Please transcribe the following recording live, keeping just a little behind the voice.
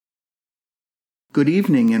Good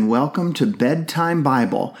evening and welcome to Bedtime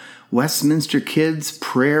Bible, Westminster Kids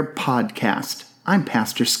Prayer Podcast. I'm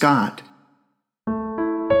Pastor Scott.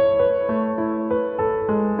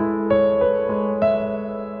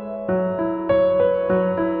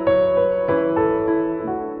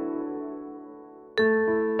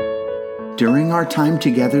 During our time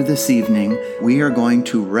together this evening, we are going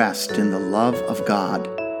to rest in the love of God.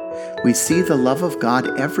 We see the love of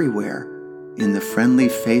God everywhere, in the friendly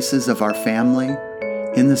faces of our family,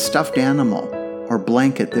 in the stuffed animal or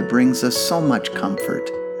blanket that brings us so much comfort,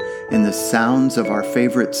 in the sounds of our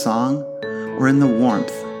favorite song, or in the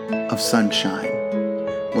warmth of sunshine.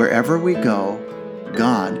 Wherever we go,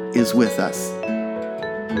 God is with us.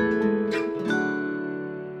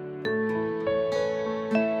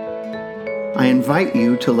 I invite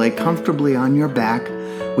you to lay comfortably on your back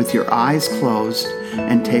with your eyes closed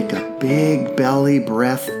and take a big belly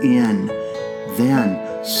breath in. Then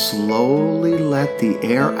slowly let the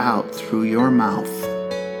air out through your mouth.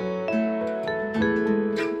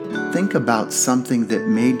 Think about something that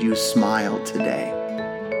made you smile today.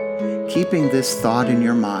 Keeping this thought in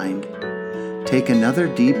your mind, take another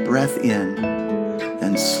deep breath in,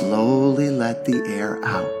 then slowly let the air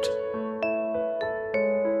out.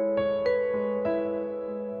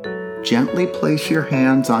 Gently place your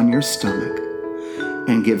hands on your stomach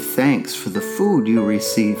and give thanks for the food you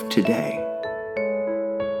received today.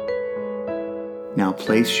 Now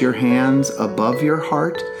place your hands above your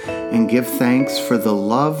heart and give thanks for the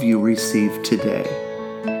love you received today.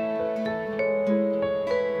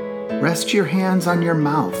 Rest your hands on your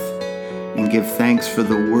mouth and give thanks for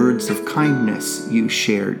the words of kindness you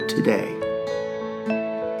shared today.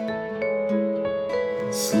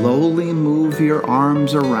 Slowly move your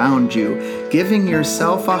arms around you, giving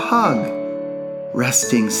yourself a hug,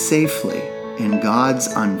 resting safely in God's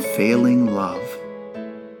unfailing love.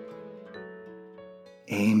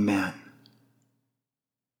 Amen.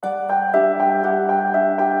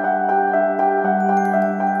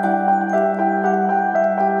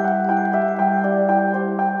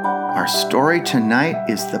 Our story tonight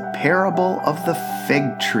is the parable of the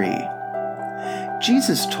fig tree.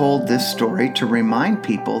 Jesus told this story to remind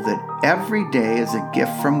people that every day is a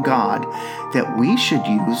gift from God that we should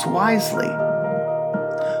use wisely.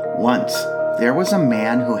 Once, there was a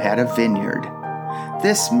man who had a vineyard.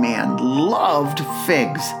 This man loved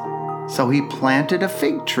figs, so he planted a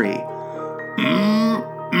fig tree.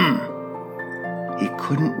 He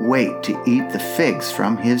couldn't wait to eat the figs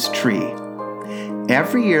from his tree.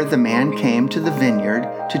 Every year the man came to the vineyard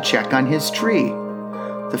to check on his tree.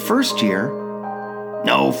 The first year,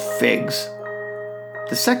 no figs.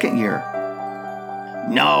 The second year,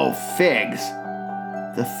 no figs.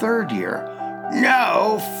 The third year,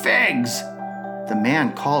 no figs. The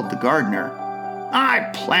man called the gardener. I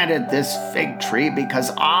planted this fig tree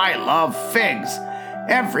because I love figs.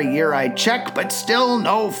 Every year I check, but still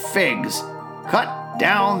no figs. Cut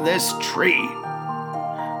down this tree.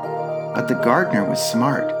 But the gardener was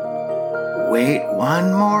smart. Wait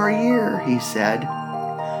one more year, he said.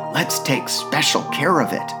 Let's take special care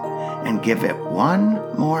of it and give it one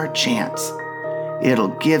more chance.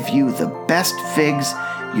 It'll give you the best figs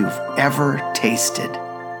you've ever tasted.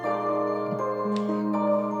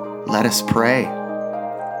 Let us pray.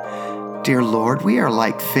 Dear Lord, we are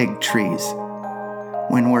like fig trees.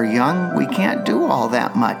 When we're young, we can't do all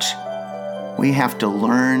that much. We have to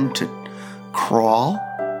learn to crawl.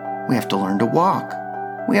 We have to learn to walk.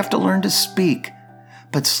 We have to learn to speak.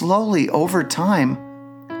 But slowly, over time,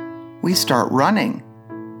 we start running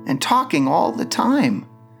and talking all the time.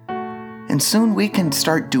 And soon we can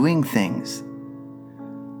start doing things.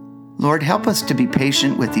 Lord, help us to be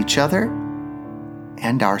patient with each other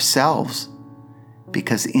and ourselves.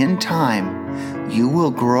 Because in time, you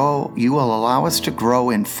will allow us to grow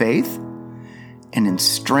in faith and in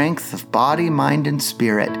strength of body, mind, and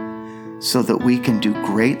spirit so that we can do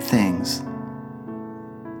great things.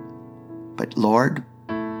 But Lord,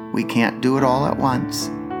 we can't do it all at once.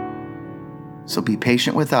 So be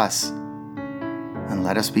patient with us and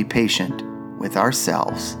let us be patient with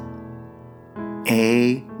ourselves.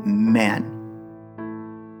 Amen.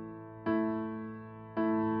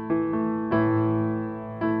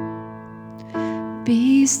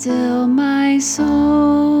 Be still, my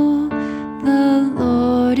soul, the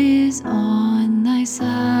Lord is on thy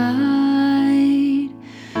side.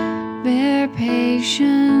 Bear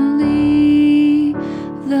patiently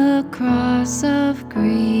the cross of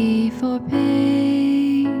grief or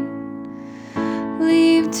pain.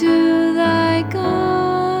 Leave to thy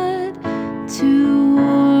God to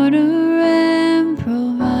order and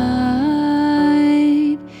provide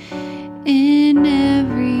in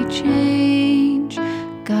every change.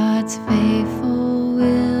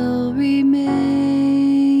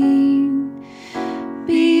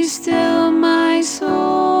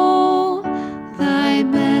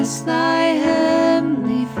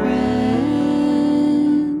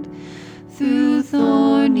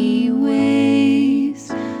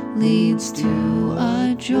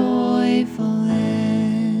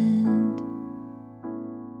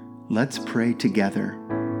 Let's pray together.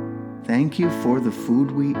 Thank you for the food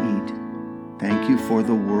we eat. Thank you for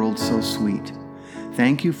the world so sweet.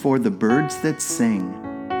 Thank you for the birds that sing.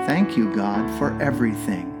 Thank you, God, for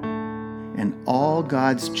everything. And all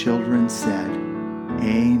God's children said,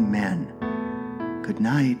 Amen. Good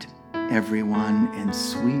night, everyone, and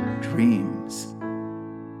sweet dreams.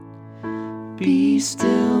 Be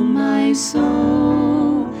still, my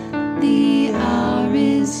soul, the hour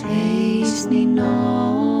is hastening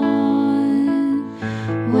on,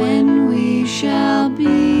 when we shall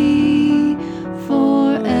be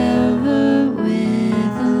forever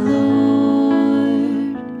with the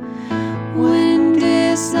Lord. When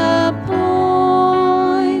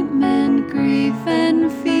disappointment, grief, and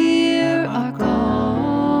fear are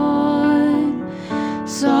gone,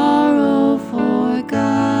 sorrow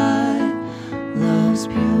forgot, love's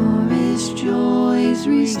purest joys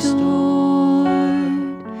restored.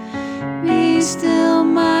 Be still,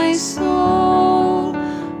 my soul,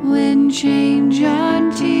 when change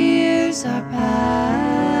and tears are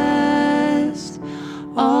past,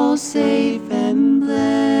 all safe and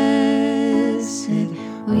blessed,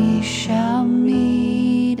 we shall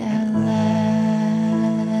meet at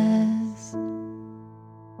last.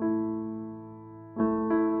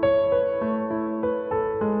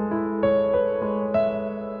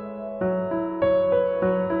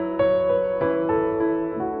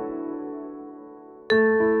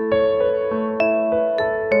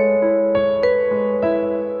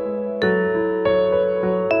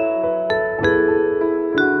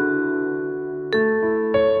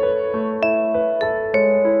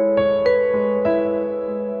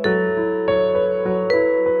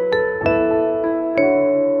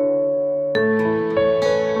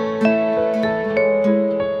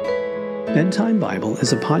 Bedtime Bible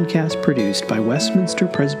is a podcast produced by Westminster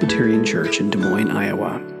Presbyterian Church in Des Moines,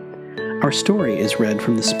 Iowa. Our story is read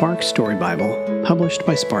from the Spark Story Bible, published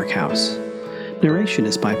by Spark House. Narration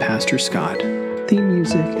is by Pastor Scott. Theme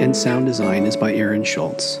music and sound design is by Aaron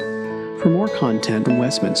Schultz. For more content from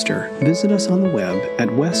Westminster, visit us on the web at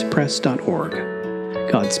westpress.org.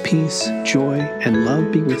 God's peace, joy, and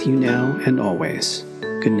love be with you now and always.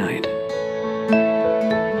 Good night.